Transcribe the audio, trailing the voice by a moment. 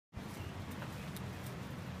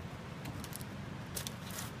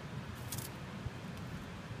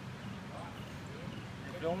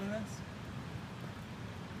filming this?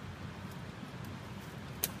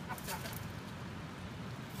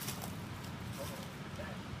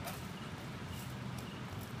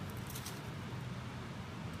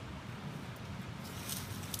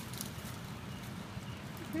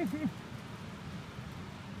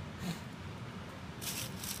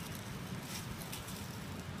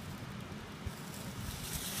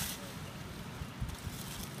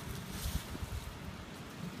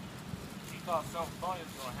 He thought something funny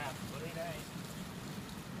was gonna happen, but it ain't.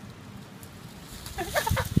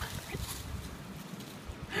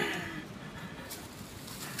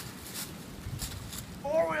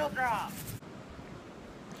 Four-wheel drive.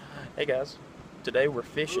 Hey guys, today we're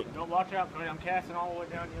fishing. Ooh, don't watch out, buddy. I'm casting all the way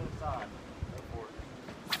down the other side. Go for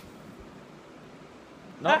it.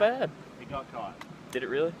 Not bad. He got caught. Did it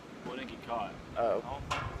really? What did he get caught? Oh. I don't think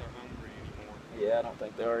they're hungry anymore. Yeah, I don't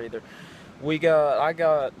think they are either. I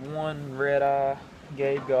got one red eye.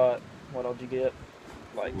 Gabe got, what did you get?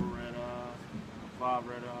 Like 4 red eye, 5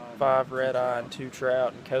 red eye. 5 red eye and 2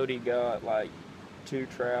 trout, and Cody got like 2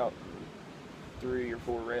 trout, 3 or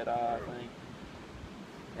 4 red eye, I think.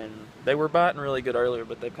 And they were biting really good earlier,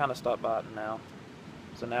 but they've kind of stopped biting now.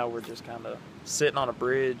 So now we're just kind of sitting on a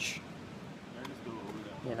bridge, They're just going over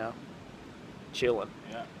there. you know, chilling.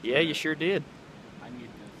 Yeah. Yeah, you sure did. I need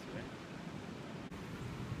this, right?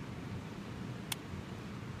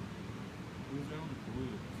 Who's down the blue?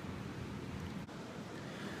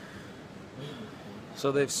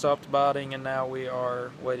 So they've stopped biting, and now we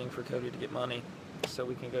are waiting for Cody to get money so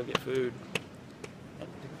we can go get food.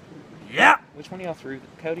 Yeah! Which one of y'all threw?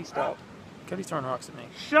 Cody, stop. Cody's throwing rocks at me.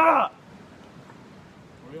 Shut up!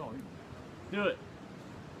 What are y'all eating? Do it.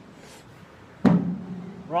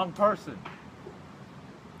 Wrong person.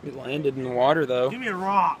 It landed in the water, though. Give me a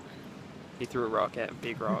rock. He threw a rock at me,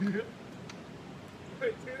 big rock. Wait,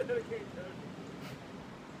 do that again,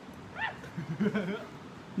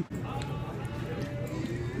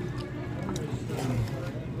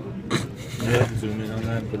 Yeah, zoom in on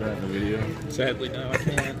that and put that in the video. Sadly, no, I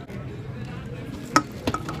can't.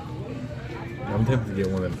 I'm tempted to get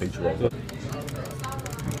one of them picture rolls.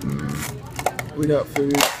 We got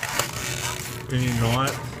food. Can you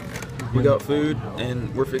not? We got food,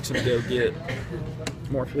 and we're fixing to go get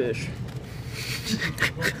more fish.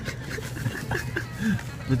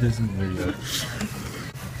 Put this in the video.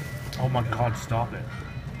 Oh my god, stop it.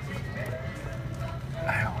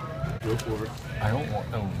 Ow. Go for it. I don't want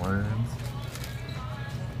no worms.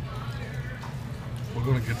 We're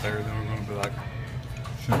gonna get there, then we're gonna be like,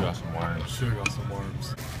 Should've got some worms. should've got some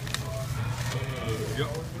worms. Yep.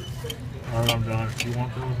 Alright, I'm done. You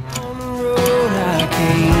want those now? On the road,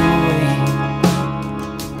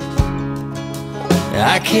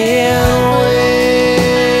 I can't wait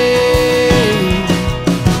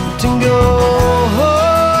to go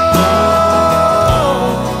home.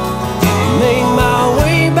 Make my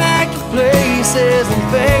way back to places and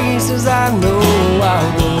faces I know I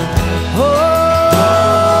will.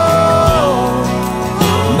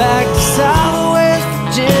 Home, back to Southwest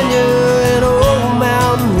Virginia and old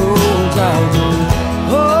mountain roads I will.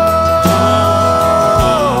 Home,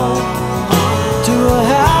 to a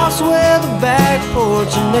house with a back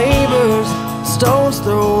porch and neighbors stones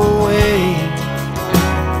throw